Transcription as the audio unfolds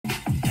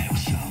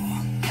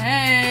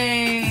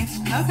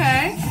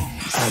Okay.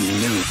 I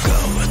knew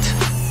God.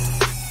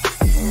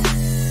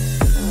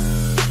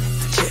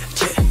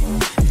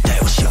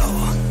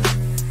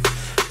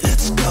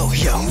 Let's go,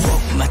 young.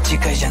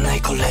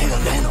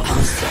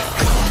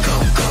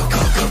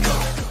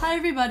 Hi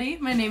everybody,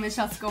 my name is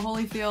Jessica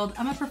Holyfield.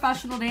 I'm a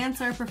professional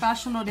dancer,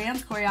 professional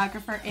dance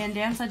choreographer, and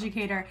dance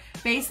educator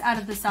based out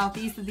of the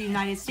southeast of the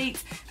United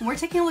States. And we're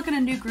taking a look at a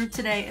new group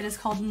today. It is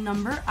called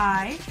Number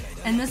I,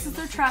 and this is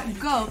their track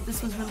Goat.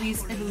 This was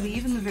released, I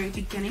believe, in the very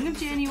beginning of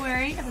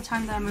January at the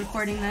time that I'm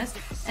recording this,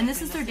 and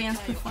this is their dance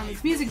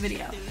performance music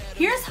video.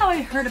 Here's how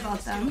I heard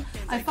about them.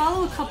 I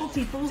follow a couple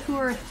people who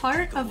are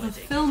part of the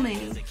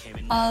filming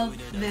of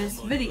this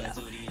video,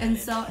 and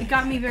so it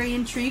got me very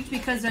intrigued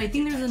because I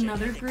think there's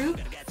another group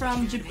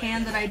from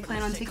Japan that I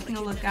plan on taking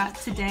a look at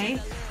today,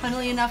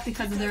 funnily enough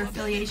because of their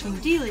affiliation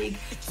with D-League.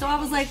 So I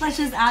was like, let's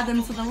just add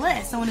them to the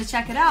list. I want to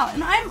check it out,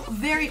 and I'm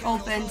very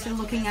open to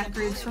looking at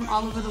groups from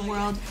all over the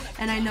world,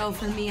 and I know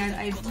for me,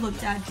 I've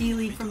looked at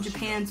D-League from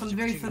Japan, so I'm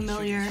very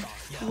familiar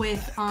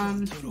with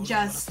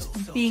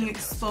just being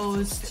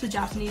exposed to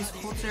Japanese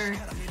culture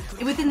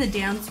within the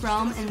dance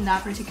realm in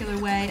that particular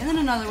way, and then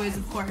in other ways,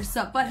 of course.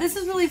 So, but this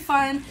is really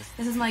fun.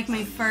 This is like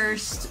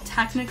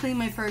technically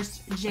my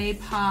first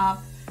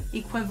J-pop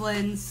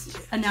equivalence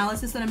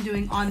analysis that I'm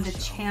doing on the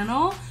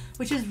channel,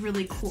 which is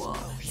really cool.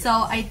 So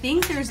I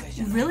think there's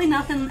really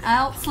nothing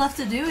else left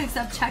to do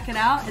except check it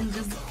out and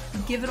just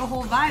give it a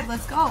whole vibe.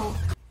 Let's go.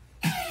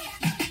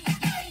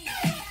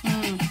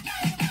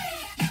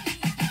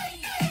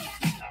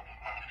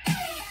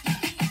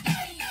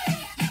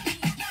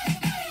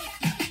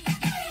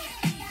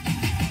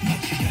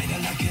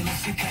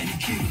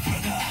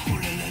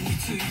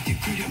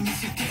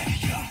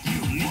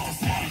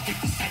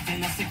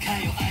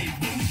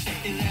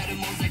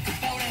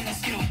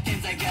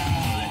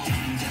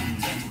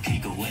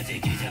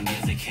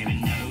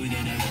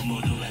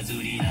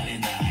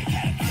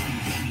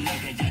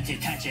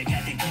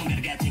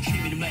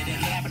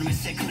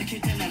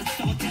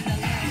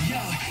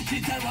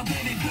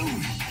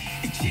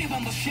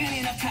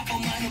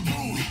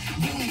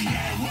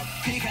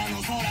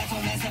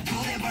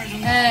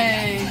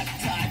 Hey.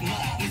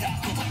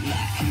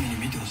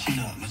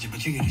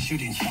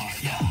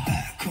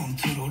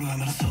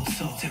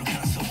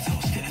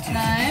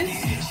 Nice.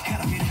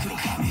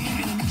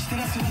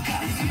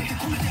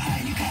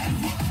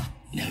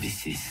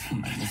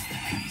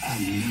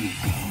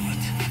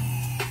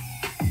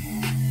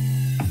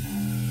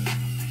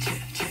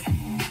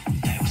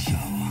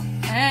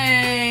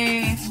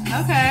 Hey.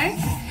 Okay.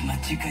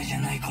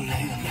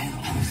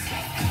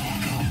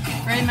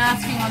 Great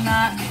masking on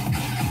that.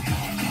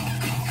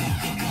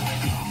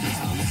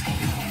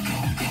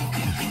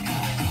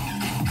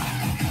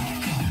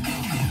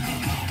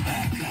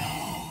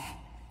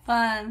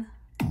 Fun.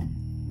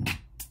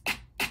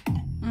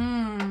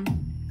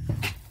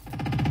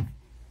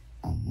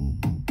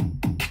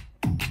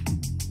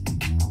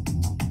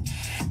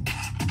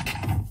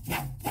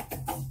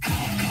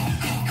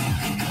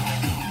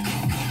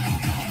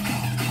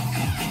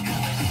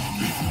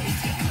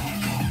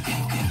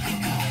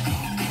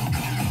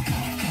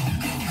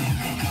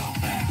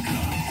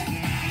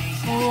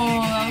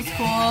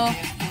 Cool.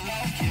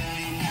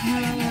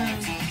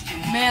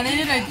 Man, they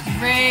did a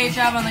great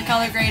job on the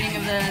color grading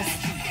of this.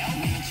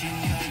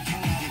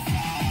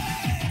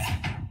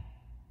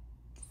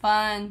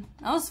 Fun.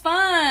 That was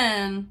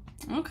fun.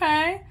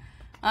 Okay.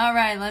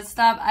 Alright, let's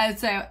stop. I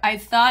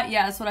thought,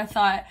 yes, what I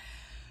thought.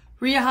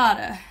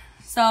 Riyahara.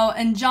 So,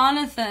 and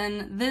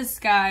Jonathan, this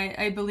guy,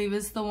 I believe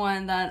is the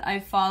one that I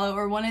follow,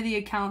 or one of the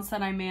accounts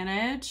that I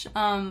manage.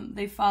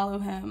 They follow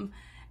him.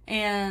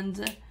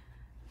 And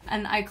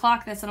I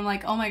clock this and I'm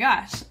like, oh my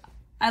gosh,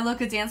 I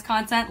look at dance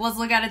content, let's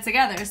look at it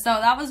together. So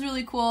that was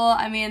really cool.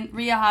 I mean,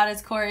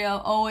 Riyahara's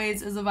choreo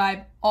always is a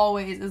vibe,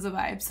 always is a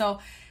vibe. So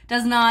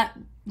does not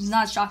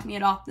shock me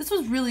at all. This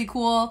was really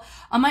cool.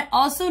 I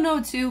also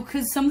know too,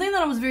 because something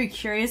that I was very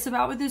curious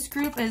about with this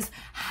group is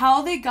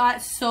how they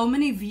got so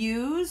many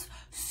views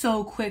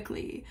so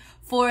quickly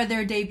for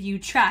their debut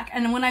track.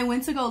 And when I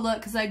went to go look,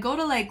 because I go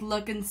to like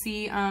look and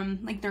see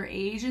like their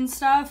age and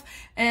stuff,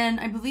 and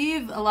I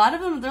believe a lot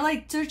of them,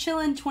 they're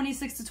chilling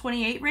 26 to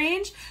 28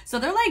 range, so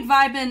they're like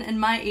vibing in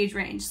my age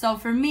range. So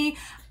for me,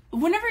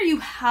 whenever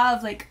you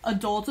have like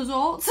adults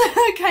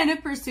kind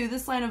of pursue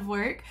this line of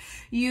work,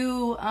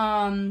 you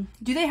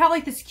do they have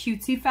like this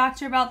cutesy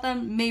factor about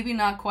them? Maybe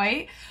not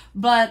quite,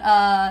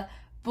 but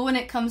when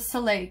it comes to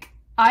like,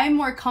 I'm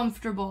more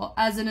comfortable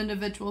as an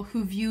individual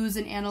who views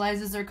and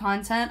analyzes their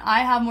content. I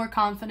have more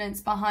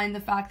confidence behind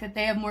the fact that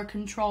they have more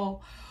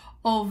control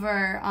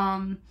over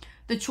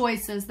the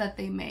choices that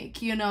they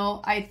make. You know,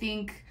 I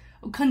think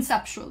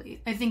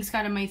conceptually, I think it's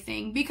kind of my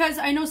thing, because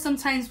I know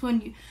sometimes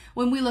when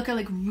we look at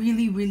like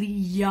really, really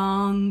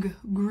young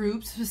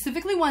groups,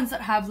 specifically ones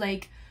that have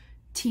like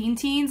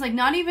teens, like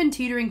not even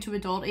teetering to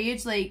adult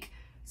age, like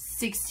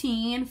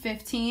 16,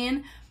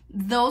 15,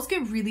 those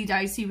get really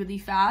dicey really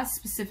fast,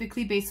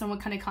 specifically based on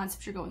what kind of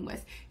concept you're going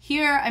with.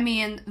 Here, I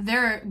mean,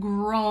 they're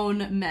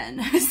grown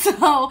men,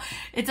 so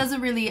it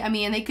doesn't really, I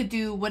mean, they could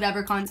do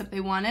whatever concept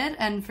they wanted,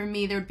 and for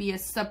me, there'd be a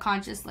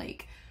subconscious,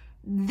 like,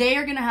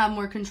 they're gonna have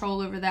more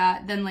control over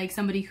that than like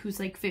somebody who's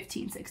like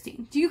 15,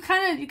 16. Do you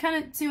kind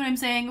of see what I'm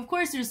saying? Of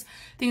course, there's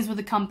things with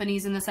the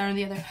companies and this, that, and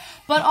the other.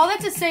 But all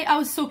that to say, I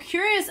was so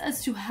curious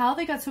as to how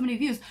they got so many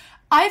views.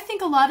 I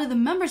think a lot of the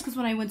members, because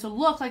when I went to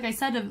look, like I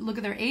said, to look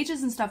at their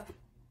ages and stuff,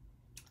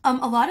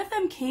 a lot of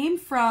them came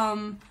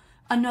from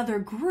another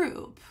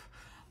group.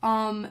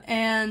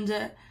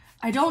 And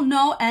I don't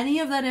know any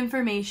of that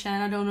information.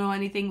 I don't know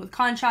anything with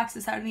contracts,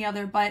 this, that, and the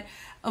other, but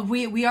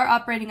we are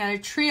operating at a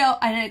trio,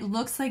 and it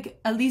looks like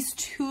at least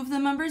 2 of the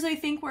members, I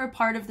think, were a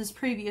part of this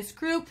previous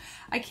group.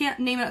 I can't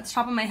name it at the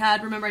top of my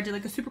head. Remember, I did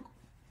like a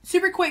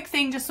super quick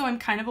thing just so I'm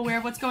kind of aware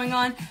of what's going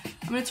on.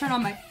 I'm going to turn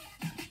on my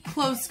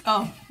closed,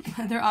 oh,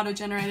 they're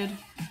auto-generated.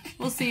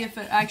 We'll see if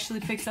it actually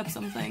picks up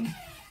something,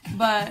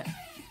 but,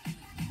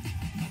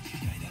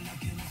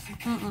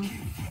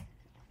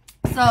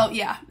 So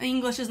yeah,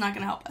 English is not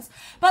going to help us.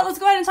 But let's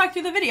go ahead and talk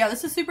through the video.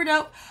 This is super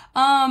dope.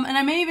 And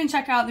I may even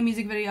check out the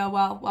music video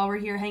while we're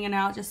here hanging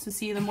out, just to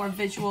see the more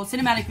visual,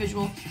 cinematic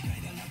visual.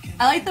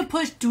 I like the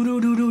push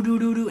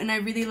do, and I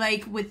really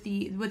like with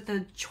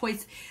the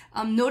choice.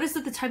 Notice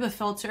that the type of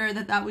filter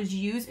that was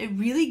used, it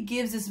really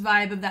gives this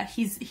vibe of that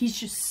he's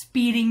just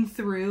speeding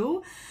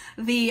through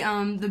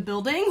the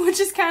building, which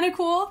is kind of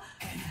cool.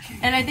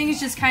 And I think it's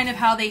just kind of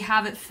how they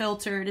have it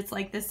filtered. It's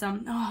like this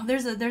oh,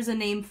 there's a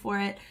name for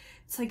it.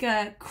 It's like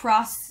a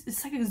cross,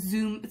 it's like a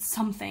zoom, it's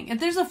something. And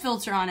there's a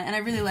filter on it, and I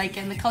really like it.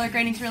 And the color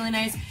grading's really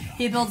nice.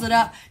 He builds it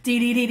up.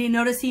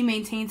 Notice he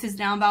maintains his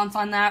down bounce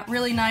on that.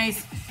 Really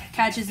nice.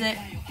 Catches it.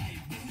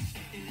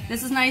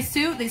 This is nice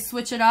too. They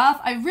switch it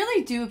off. I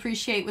really do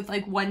appreciate with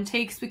like one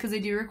takes, because they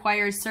do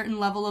require a certain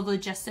level of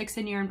logistics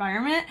in your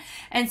environment.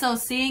 And so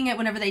seeing it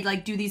whenever they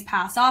like do these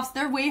pass offs,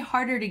 they're way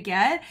harder to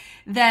get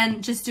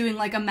than just doing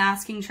like a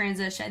masking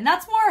transition.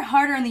 That's more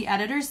harder on the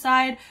editor's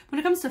side. When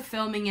it comes to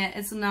filming it,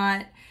 it's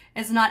not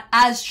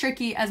as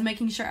tricky as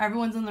making sure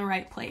everyone's in the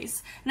right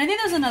place. And I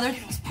think there's another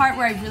part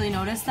where I really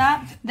noticed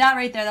that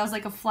right there, that was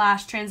like a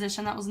flash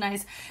transition. That was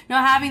nice.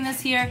 Now having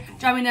this here,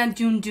 dropping down,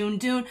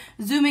 doon,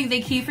 zooming,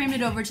 they keyframed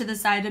it over to the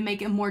side to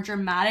make it more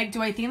dramatic.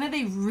 Do I think that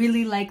they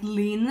really like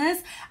lean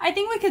this? I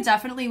think we could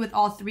definitely, with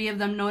all 3 of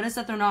them, notice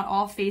that they're not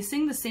all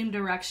facing the same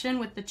direction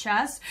with the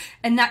chest,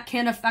 and that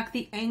can affect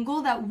the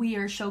angle that we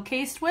are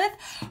showcased with.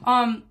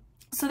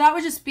 So that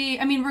would just be,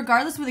 I mean,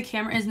 regardless of where the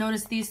camera is,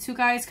 notice these 2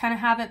 guys kind of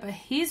have it, but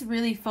he's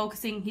really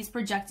focusing, he's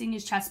projecting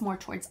his chest more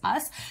towards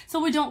us, so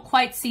we don't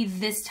quite see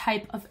this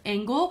type of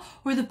angle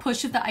or the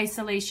push of the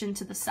isolation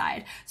to the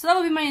side. So that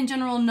would be my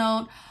general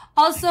note.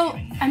 Also,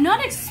 I'm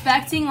not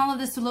expecting all of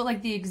this to look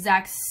like the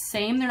exact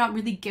same. They're not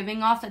really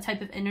giving off that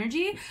type of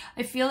energy.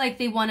 I feel like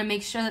they want to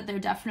make sure that they're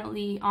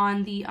definitely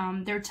on the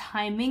their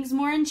timings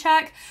more in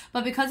check.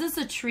 But because it's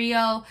a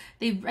trio,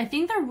 I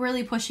think they're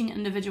really pushing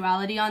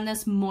individuality on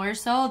this more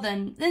so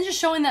than just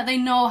showing that they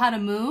know how to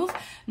move.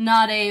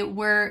 Not a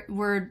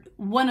we're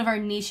one of our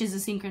niches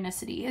is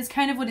synchronicity is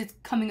kind of what it's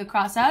coming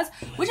across as,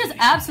 which is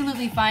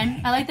absolutely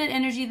fine. I like that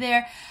energy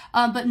there.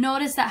 But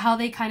notice that how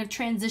they kind of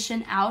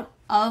transition out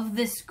of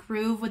this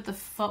groove with the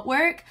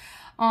footwork.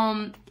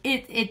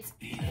 It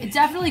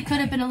definitely could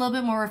have been a little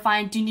bit more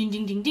refined. Ding, ding,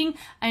 ding, ding, ding.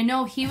 I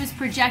know he was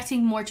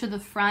projecting more to the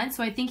front,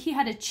 so I think he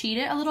had to cheat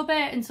it a little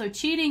bit. And so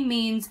cheating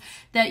means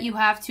that you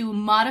have to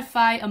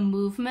modify a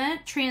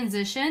movement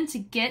transition to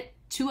get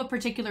to a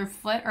particular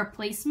foot or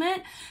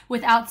placement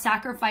without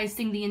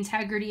sacrificing the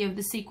integrity of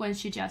the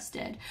sequence you just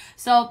did.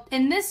 So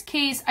in this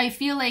case, I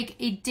feel like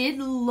it did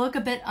look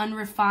a bit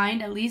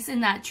unrefined, at least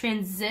in that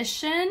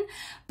transition,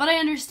 but I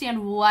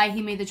understand why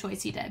he made the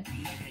choice he did.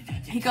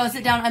 He goes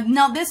it down.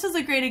 Now this was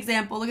a great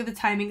example. Look at the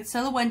timing. It's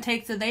still a one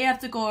take, so they have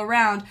to go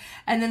around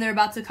and then they're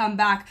about to come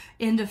back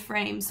into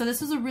frame. So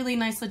this was a really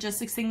nice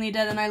logistics thing they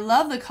did, and I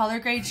love the color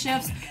grade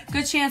shifts.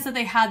 Good chance that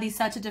they had these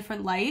set to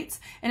different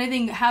lights, and I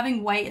think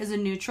having white as a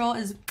neutral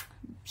is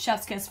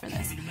chef's kiss for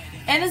this.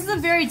 And this is a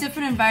very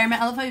different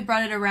environment. I love how you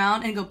brought it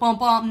around and go boom,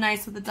 boom,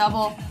 nice with the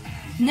double.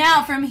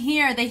 Now from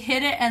here, they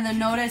hit it, and then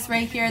notice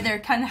right here, they're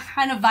kind of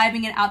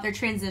vibing it out. They're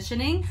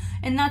transitioning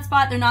in that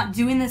spot. They're not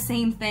doing the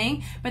same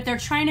thing, but they're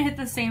trying to hit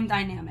the same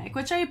dynamic,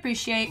 which I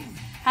appreciate.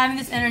 Having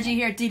this energy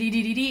here,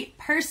 dee-dee-dee-dee-dee.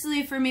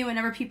 Personally, for me,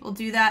 whenever people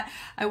do that,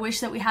 I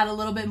wish that we had a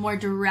little bit more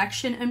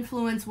direction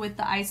influence with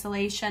the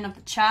isolation of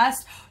the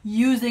chest,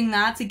 using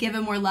that to give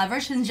it more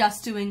leverage than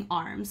just doing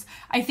arms.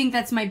 I think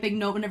that's my big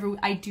note whenever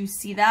I do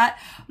see that.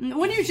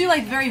 When you do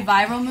like very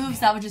viral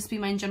moves, that would just be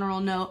my general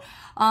note.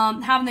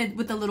 Having it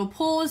with the little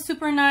pull is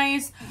super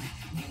nice.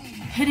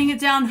 Hitting it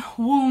down,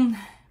 boom.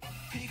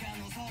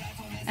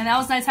 And that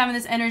was nice having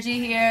this energy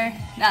here.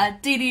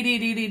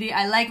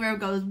 I like where it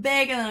goes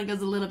big and then it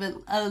goes a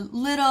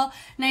little.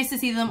 Nice to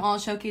see them all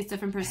showcase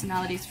different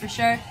personalities for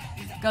sure.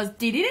 Goes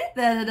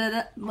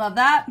love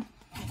that.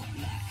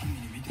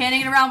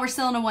 Panning it around, we're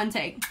still in a one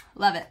take.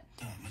 Love it.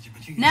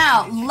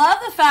 Now, love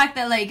the fact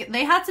that like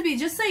they have to be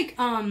just like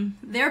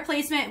their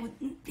placement.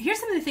 Here's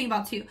something to think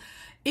about too.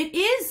 It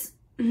is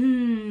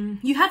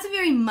you have to be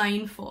very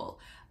mindful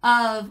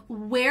of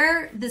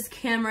where this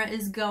camera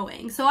is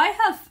going. So I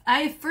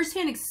have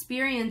firsthand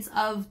experience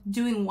of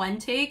doing one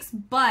takes,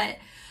 but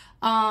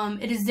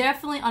it is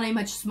definitely on a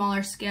much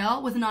smaller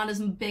scale with not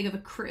as big of a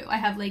crew. I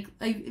have like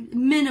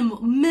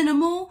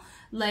minimal,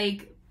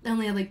 like I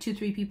only have like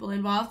 2-3 people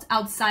involved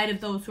outside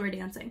of those who are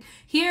dancing.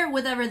 Here,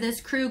 whatever this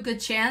crew,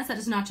 good chance that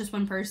it's not just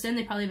one person.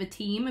 They probably have a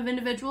team of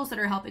individuals that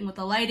are helping with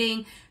the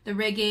lighting, the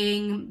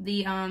rigging,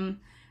 the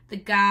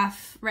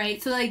gaff,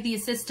 right? So like the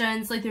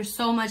assistants, like there's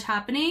so much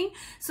happening.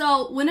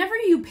 So whenever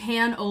you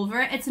pan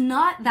over, it's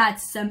not that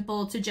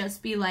simple to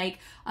just be like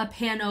a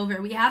pan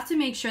over. We have to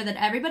make sure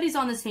that everybody's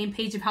on the same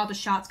page of how the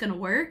shot's gonna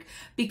work,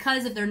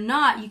 because if they're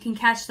not, you can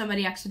catch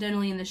somebody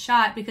accidentally in the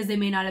shot because they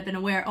may not have been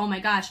aware, oh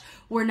my gosh,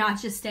 we're not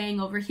just staying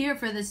over here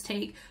for this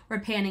take, we're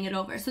panning it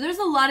over. So there's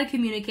a lot of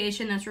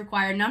communication that's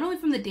required, not only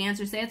from the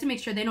dancers, they have to make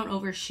sure they don't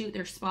overshoot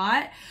their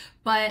spot,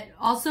 but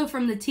also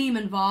from the team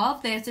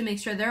involved, they have to make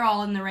sure they're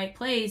all in the right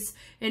place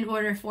in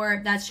order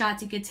for that shot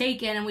to get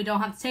taken, and we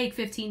don't have to take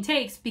 15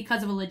 takes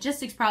because of a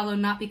logistics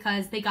problem, not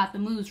because they got the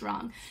moves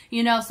wrong.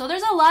 You know, so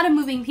there's a lot of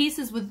moving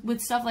pieces with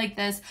stuff like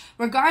this,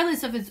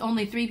 regardless if it's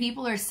only 3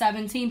 people or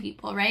 17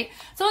 people, right?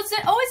 So it's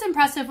always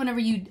impressive whenever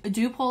you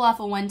do pull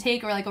off a one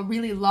take or like a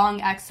really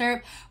long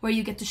excerpt where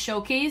you get to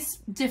showcase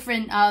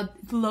different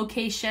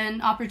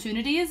location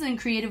opportunities and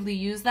creatively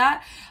use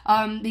that,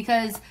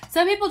 because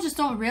some people just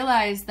don't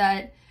realize that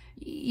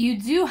you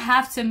do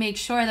have to make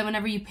sure that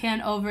whenever you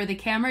pan over the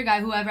camera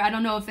guy, whoever, I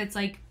don't know if it's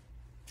like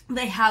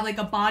they have like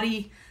a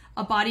body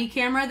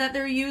camera that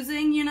they're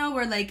using, you know,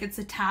 where like it's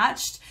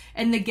attached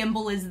and the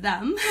gimbal is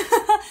them,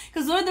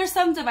 because there's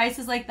some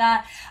devices like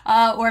that,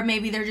 or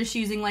maybe they're just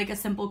using like a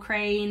simple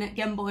crane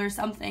gimbal or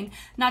something,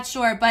 not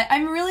sure. But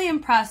I'm really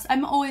impressed.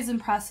 I'm always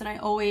impressed, and I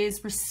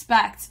always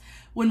respect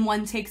when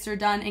one takes are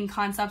done in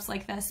concepts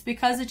like this,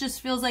 because it just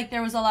feels like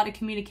there was a lot of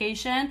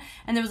communication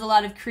and there was a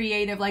lot of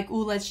creative, like,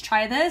 ooh, let's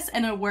try this,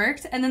 and it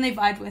worked, and then they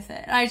vibed with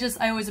it.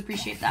 I always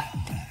appreciate that.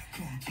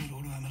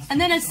 And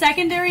then a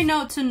secondary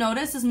note to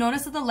notice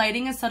that the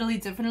lighting is subtly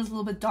different. It's a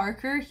little bit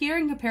darker here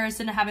in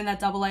comparison to having that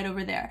double light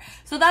over there.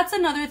 So that's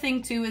another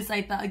thing too, is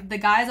like the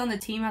guys on the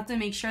team have to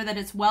make sure that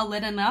it's well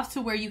lit enough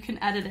to where you can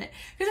edit it.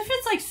 Because if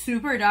it's like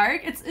super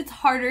dark, it's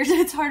harder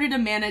to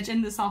manage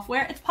in the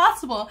software. It's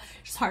possible,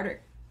 it's just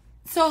harder.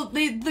 So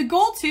the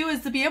goal too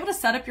is to be able to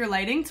set up your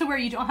lighting to where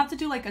you don't have to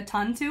do like a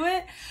ton to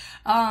it,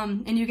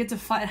 and you get to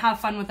have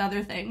fun with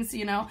other things.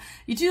 You know,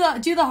 you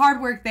do the hard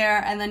work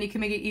there, and then you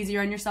can make it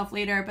easier on yourself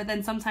later. But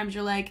then sometimes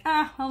you're like,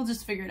 I'll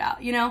just figure it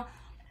out. You know,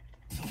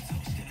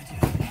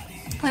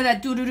 like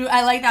that doo-doo-doo.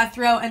 I like that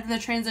throw and the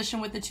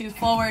transition with the 2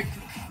 forward.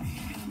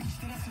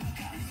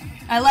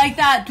 I like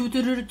that.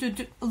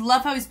 Doo-doo-doo-doo-doo.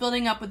 Love how he's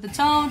building up with the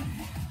tone.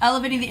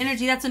 Elevating the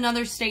energy, that's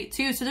another state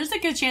too. So there's a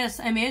good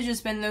chance I may have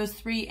just been those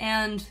 3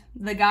 and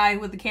the guy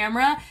with the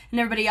camera, and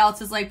everybody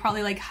else is like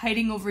probably like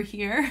hiding over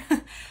here.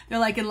 They're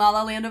like in La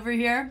La Land over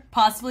here.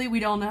 Possibly, we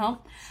don't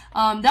know.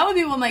 That would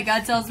be what my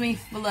gut tells me.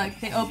 But look,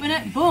 they open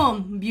it,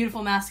 boom,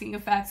 beautiful masking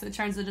effect. So it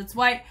turns it, it's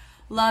white.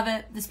 Love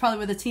it. This is probably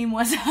where the team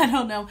was. I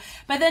don't know.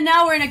 But then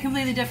now we're in a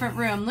completely different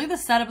room. Look at the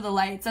setup of the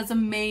lights. That's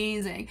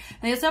amazing.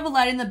 They also have a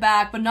light in the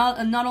back, but not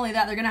only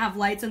that, they're going to have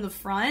lights in the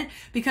front,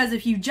 because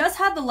if you just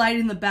had the light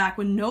in the back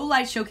with no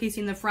light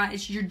showcasing the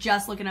front, you're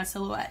just looking at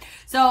silhouette.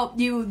 So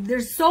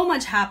there's so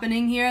much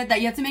happening here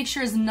that you have to make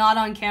sure is not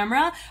on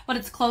camera, but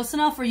it's close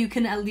enough where you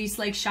can at least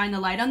like shine the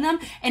light on them,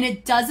 and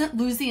it doesn't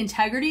lose the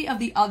integrity of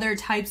the other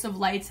types of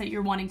lights that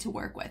you're wanting to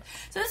work with.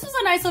 So this is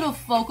a nice little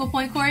focal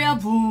point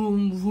choreo.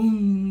 Boom,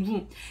 boom,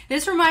 boom.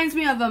 This reminds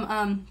me of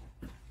oh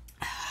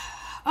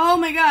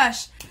my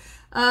gosh,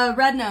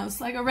 Red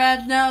Nose, like a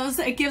Red Nose.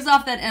 It gives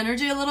off that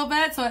energy a little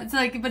bit, so it's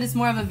like, but it's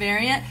more of a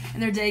variant,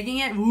 and they're digging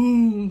it.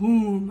 Boom,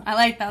 boom. I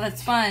like that.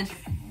 That's fun.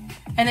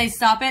 And they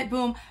stop it.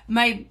 Boom.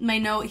 My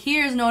note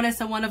here is, notice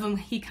that one of them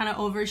he kind of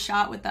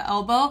overshot with the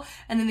elbow,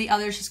 and then the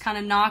other's just kind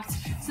of knocked.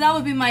 So that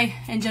would be my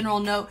in general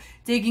note.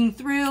 Digging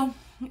through.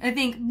 I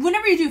think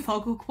whenever you do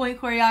focal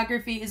point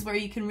choreography is where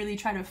you can really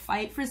try to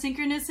fight for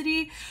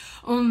synchronicity.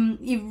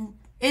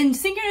 And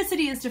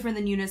synchronicity is different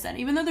than unison,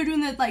 even though they're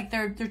doing the, like,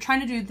 they're trying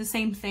to do the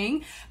same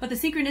thing, but the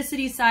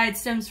synchronicity side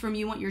stems from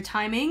you want your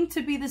timing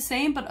to be the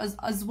same, but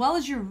as well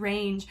as your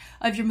range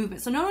of your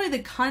movement. So not only the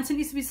content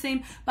needs to be the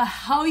same, but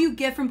how you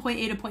get from point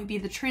A to point B,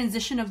 the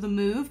transition of the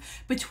move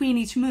between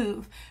each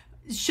move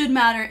should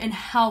matter in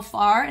how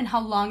far and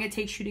how long it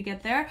takes you to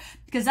get there,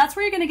 because that's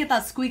where you're going to get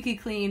that squeaky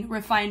clean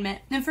refinement.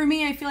 And for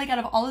me, I feel like out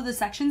of all of the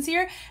sections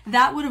here,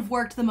 that would have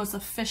worked the most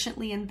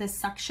efficiently in this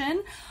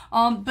section.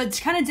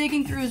 But kind of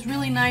digging through is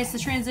really nice. The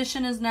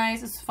transition is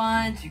nice. It's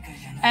fun.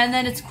 And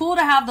then it's cool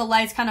to have the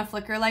lights kind of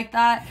flicker like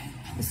that.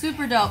 It's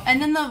super dope.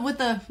 And then with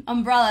the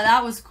umbrella,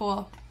 that was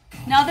cool.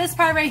 Now this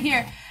part right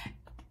here,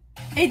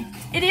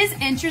 it is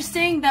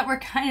interesting that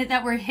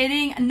we're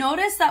hitting.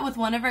 Notice that with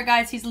one of our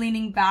guys, he's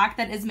leaning back.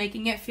 That is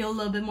making it feel a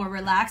little bit more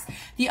relaxed.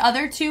 The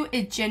other two,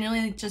 it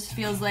genuinely just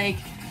feels like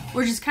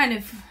we're just kind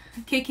of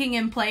kicking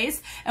in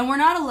place, and we're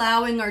not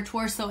allowing our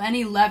torso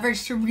any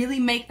leverage to really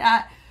make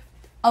that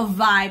a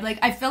vibe. Like,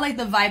 I feel like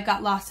the vibe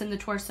got lost in the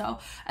torso,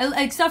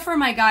 except for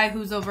my guy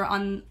who's over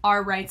on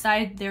our right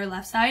side, their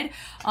left side.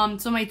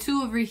 So my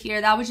two over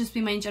here, that would just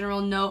be my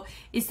general note,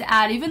 is to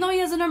add, even though he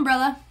has an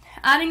umbrella,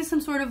 adding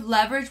some sort of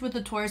leverage with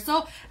the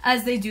torso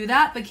as they do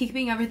that, but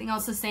keeping everything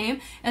else the same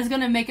is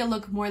going to make it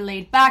look more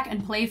laid back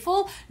and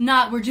playful,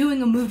 not we're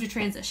doing a move to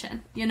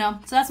transition, you know?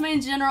 So that's my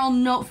general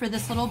note for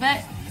this little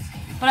bit.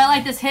 But I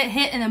like this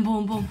hit, and then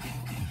boom, boom.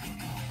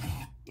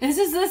 This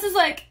is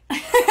like,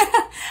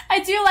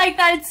 I do like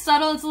that it's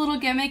subtle, it's a little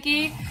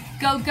gimmicky.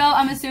 Goat,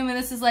 I'm assuming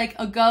this is like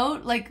a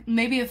goat, like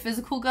maybe a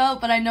physical goat,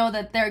 but I know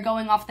that they're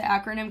going off the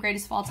acronym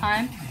greatest of all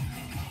time.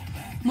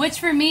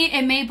 Which for me,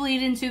 it may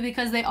bleed into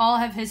because they all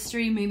have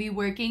history, maybe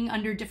working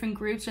under different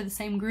groups or the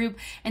same group,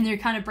 and they're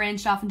kind of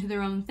branched off into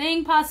their own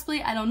thing,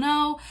 possibly. I don't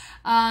know.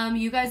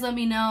 You guys let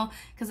me know,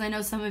 because I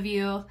know some of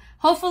you.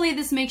 Hopefully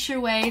this makes your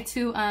way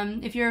to,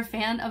 if you're a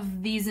fan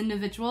of these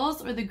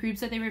individuals or the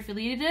groups that they were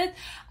affiliated with.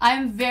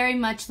 I'm very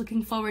much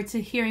looking forward to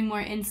hearing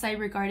more insight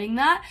regarding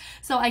that,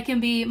 so I can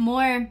be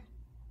more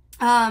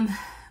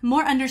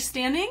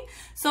understanding.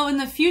 So in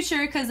the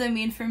future, because I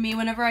mean, for me,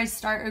 whenever I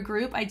start a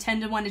group, I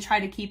tend to want to try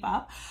to keep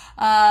up,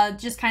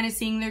 just kind of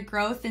seeing their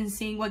growth and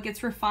seeing what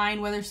gets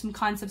refined, whether some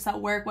concepts that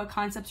work, what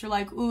concepts are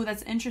like, ooh,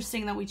 that's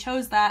interesting that we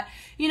chose that.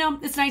 You know,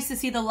 it's nice to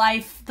see the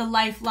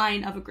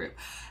lifeline of a group.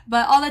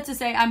 But all that to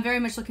say, I'm very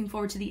much looking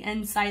forward to the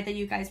insight that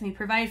you guys may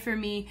provide for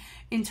me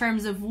in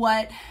terms of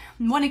what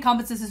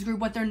encompasses this group,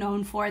 what they're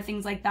known for,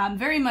 things like that. I'm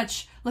very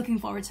much looking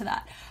forward to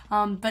that.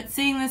 But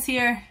seeing this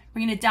here,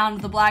 bringing it down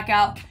to the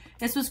blackout,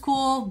 this was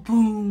cool.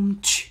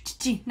 Boom.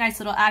 Nice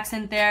little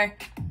accent there.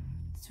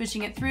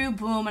 Switching it through.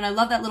 Boom. And I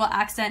love that little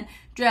accent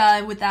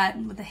with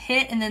the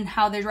hit, and then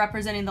how they're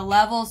representing the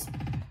levels.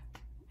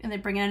 And they're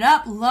bringing it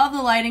up. Love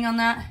the lighting on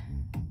that.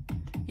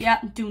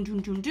 Yeah. Doon, doon,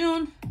 doon,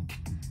 doon.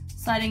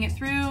 Sliding it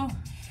through.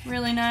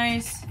 Really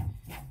nice.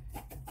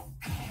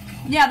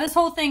 Yeah, this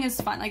whole thing is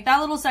fun. Like,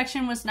 that little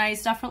section was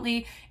nice.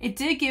 Definitely. It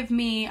did give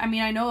me, I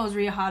mean, I know it was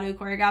Ryohado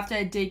choreographed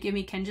it. It did give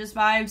me Kinja's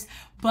vibes.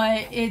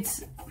 But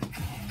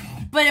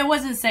it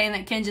wasn't saying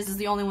that Kinja's is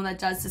the only one that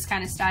does this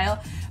kind of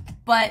style.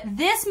 But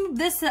this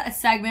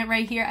segment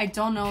right here, I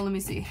don't know. Let me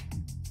see.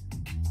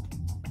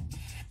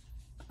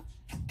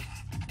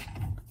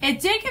 It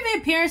did give the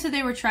appearance that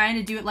they were trying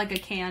to do it like a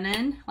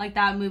canon, like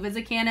that move as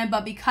a canon.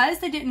 But because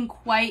they didn't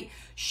quite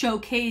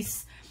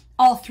showcase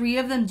all three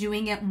of them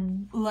doing it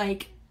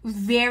like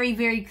very,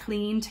 very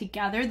clean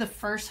together the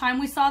first time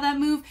we saw that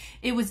move,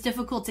 it was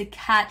difficult to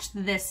catch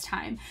this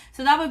time.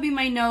 So that would be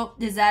my note,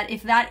 is that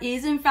if that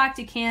is in fact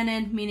a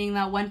canon, meaning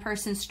that one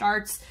person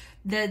starts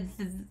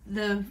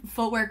the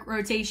footwork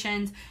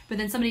rotations, but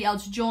then somebody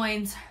else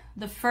joins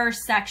the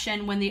first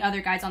section when the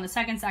other guy's on the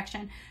second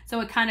section.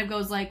 So it kind of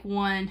goes like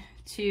 1,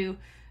 2.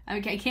 I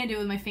can't do it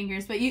with my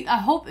fingers, but I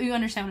hope you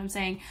understand what I'm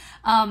saying.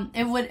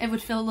 It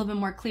would feel a little bit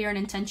more clear and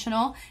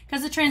intentional,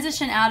 because the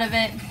transition out of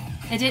it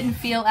didn't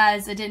feel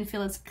as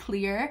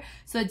clear,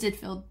 so it did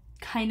feel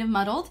kind of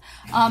muddled.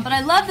 But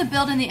I love the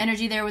build and the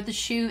energy there with the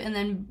shoot and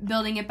then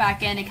building it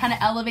back in. It kind of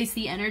elevates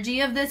the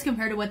energy of this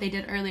compared to what they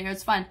did earlier.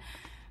 It's fun.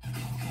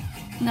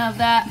 Love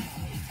that.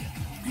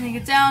 Bring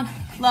it down.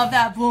 Love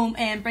that. Boom,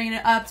 and bringing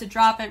it up to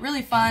drop it.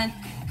 Really fun.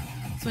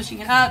 Switching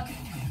it up,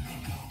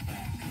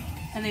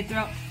 and they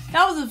throw.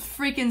 That was a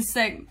freaking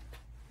sick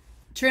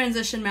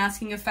transition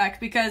masking effect,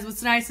 because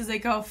what's nice is they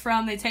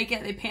take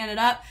it, they pan it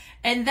up,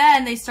 and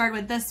then they start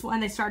with this one,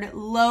 they start it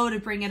low to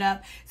bring it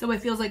up, so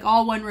it feels like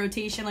all one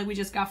rotation, like we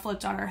just got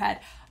flipped on our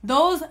head.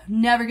 Those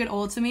never get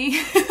old to me,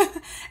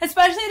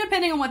 especially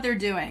depending on what they're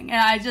doing. And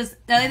I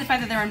like the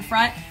fact that they're in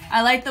front.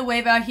 I like the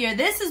wave out here.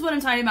 This is what I'm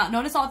talking about.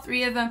 Notice all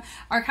three of them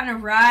are kind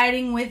of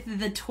riding with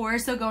the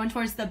torso going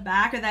towards the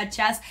back of that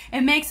chest.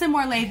 It makes it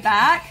more laid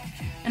back,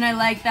 and I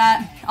like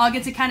that. All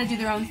get to kind of do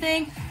their own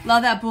thing.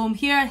 Love that boom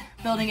here,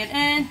 building it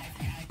in.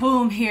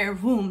 Boom here,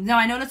 boom. Now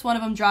I noticed one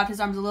of them dropped his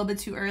arms a little bit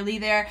too early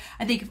there.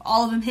 I think if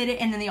all of them hit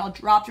it and then they all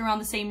dropped around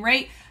the same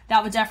rate,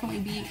 that would definitely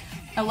be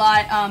a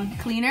lot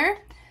cleaner.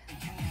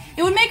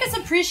 It would make us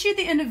appreciate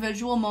the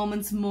individual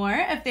moments more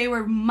if they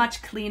were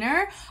much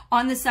cleaner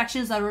on the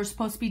sections that were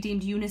supposed to be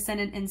deemed unison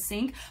and in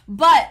sync.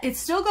 But it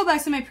still goes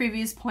back to my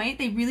previous point.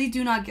 They really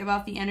do not give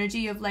off the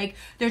energy of like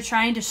they're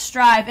trying to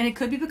strive, and it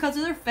could be because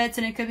of their fits,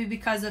 and it could be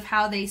because of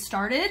how they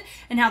started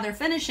and how they're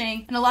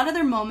finishing. And a lot of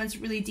their moments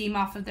really deem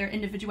off of their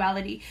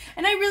individuality,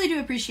 and I really do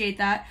appreciate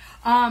that.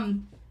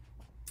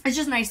 It's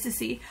just nice to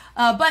see.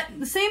 But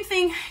the same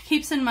thing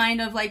keeps in mind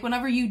of like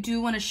whenever you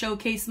do want to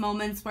showcase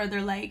moments where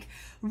they're like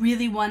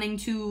really wanting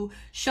to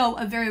show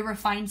a very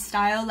refined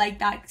style, like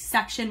that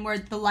section where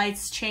the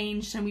lights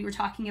changed and we were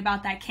talking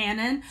about that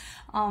canon,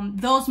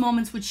 those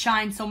moments would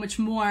shine so much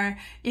more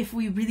if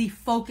we really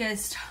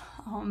focused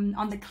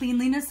on the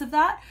cleanliness of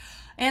that.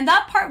 And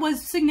that part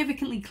was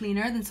significantly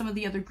cleaner than some of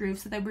the other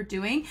grooves that they were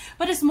doing,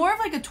 but it's more of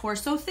like a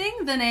torso thing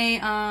than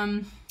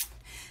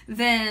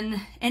than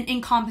an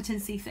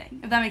incompetency thing,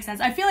 if that makes sense.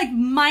 I feel like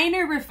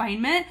minor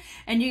refinement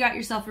and you got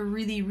yourself a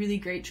really, really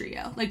great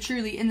trio, like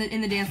truly in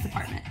the dance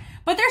department.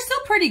 But they're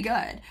still pretty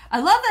good. I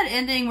love that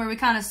ending where we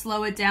kind of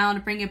slow it down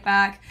to bring it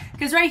back.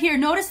 Because right here,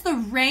 notice the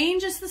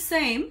range is the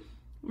same.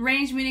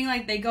 Range meaning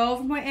like they go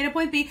from point A to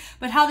point B,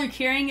 but how they're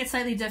carrying it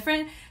slightly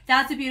different.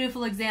 That's a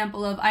beautiful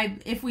example of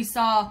if we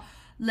saw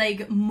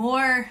like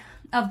more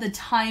of the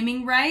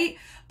timing right,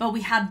 but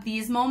we had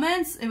these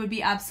moments, it would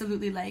be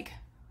absolutely like,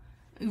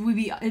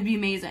 it'd be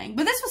amazing.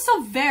 But this was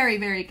still very,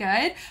 very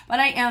good. But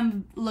I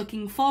am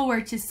looking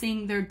forward to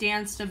seeing their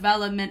dance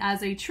development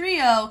as a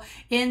trio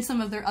in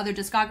some of their other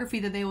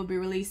discography that they will be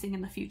releasing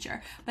in the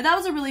future. But that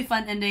was a really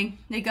fun ending.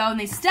 They go and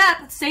they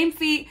step, same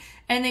feet,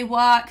 and they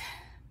walking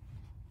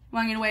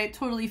away,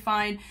 totally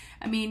fine.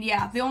 I mean,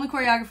 yeah, the only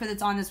choreographer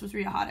that's on this was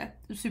Riyahara.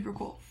 It was super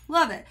cool.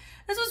 Love it.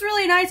 This was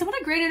really nice. And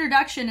what a great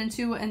introduction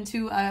into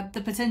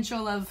the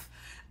potential of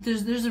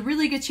there's a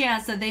really good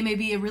chance that they may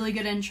be a really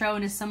good intro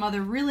into some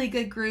other really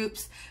good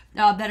groups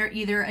that are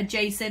either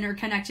adjacent or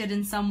connected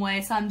in some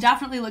way. So I'm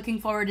definitely looking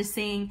forward to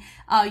seeing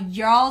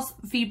y'all's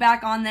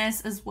feedback on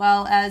this as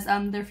well as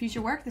their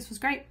future work. This was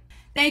great.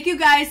 Thank you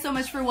guys so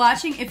much for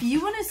watching. If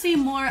you want to see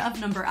more of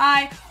Number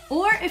I,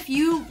 or if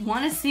you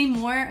want to see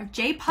more of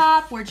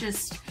J-pop or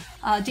just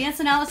dance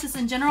analysis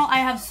in general, I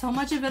have so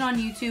much of it on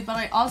YouTube, but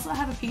I also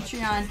have a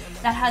Patreon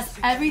that has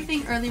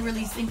everything early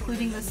released,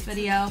 including this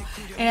video.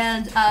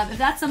 And if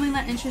that's something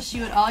that interests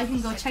you at all, you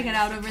can go check it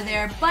out over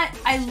there. But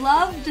I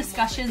love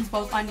discussions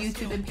both on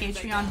YouTube and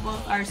Patreon.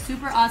 Both are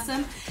super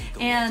awesome,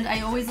 and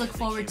I always look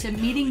forward to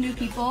meeting new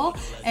people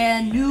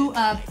and new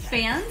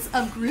fans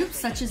of groups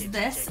such as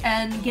this,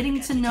 and getting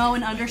to know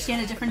and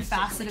understand a different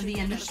facet of the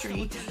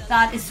industry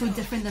that is so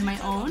different than my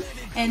own.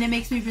 And it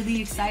makes me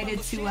really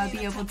excited to be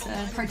able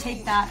to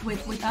partake that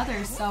with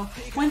others. So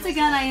once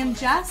again, I am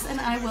Jess, and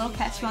I will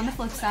catch you on the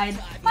flip side.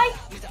 Bye!